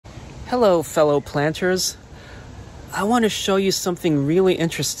Hello, fellow planters. I want to show you something really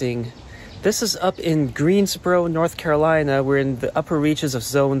interesting. This is up in Greensboro, North Carolina. We're in the upper reaches of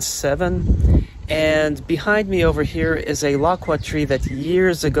Zone 7. And behind me over here is a Loquot tree that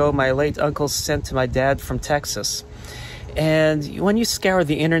years ago my late uncle sent to my dad from Texas. And when you scour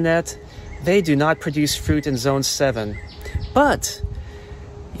the internet, they do not produce fruit in Zone 7. But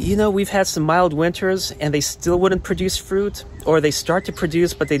you know, we've had some mild winters and they still wouldn't produce fruit, or they start to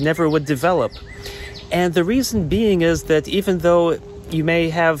produce but they never would develop. And the reason being is that even though you may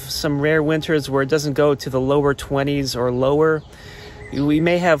have some rare winters where it doesn't go to the lower 20s or lower, we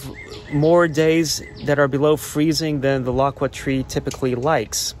may have more days that are below freezing than the Loquot tree typically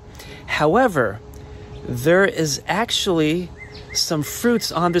likes. However, there is actually some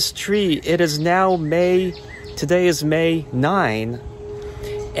fruits on this tree. It is now May, today is May 9,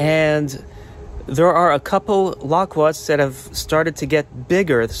 and there are a couple loquats that have started to get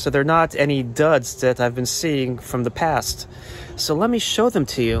bigger, so they're not any duds that I've been seeing from the past. So let me show them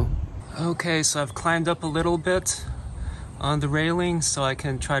to you. Okay, so I've climbed up a little bit on the railing so I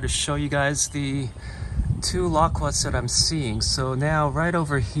can try to show you guys the two loquats that I'm seeing. So now right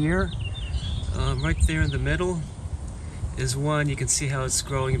over here, right there in the middle is one. You can see how it's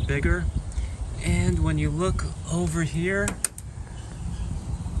growing bigger. And when you look over here,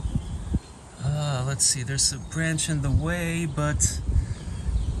 let's see, there's a branch in the way, but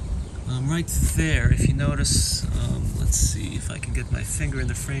right there, if you notice, let's see if I can get my finger in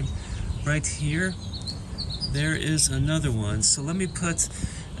the frame, right here, there is another one. So let me put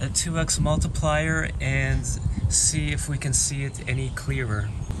a 2x multiplier and see if we can see it any clearer.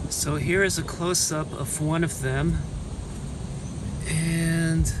 So here is a close-up of one of them,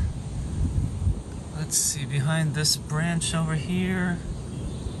 and let's see, behind this branch over here,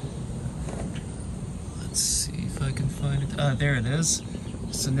 let's see if I can find it. There it is.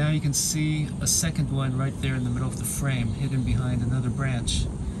 So now you can see a second one right there in the middle of the frame, hidden behind another branch.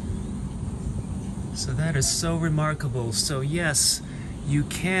 So that is so remarkable. So yes, you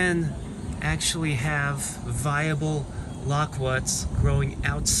can actually have viable loquats growing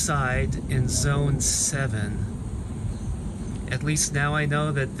outside in Zone 7. At least now I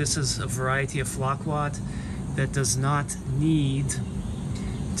know that this is a variety of loquat that does not need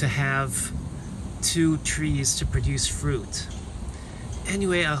to have two trees to produce fruit.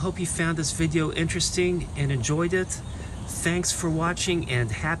 Anyway, I hope you found this video interesting and enjoyed it. Thanks for watching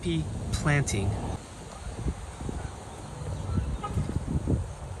and happy planting.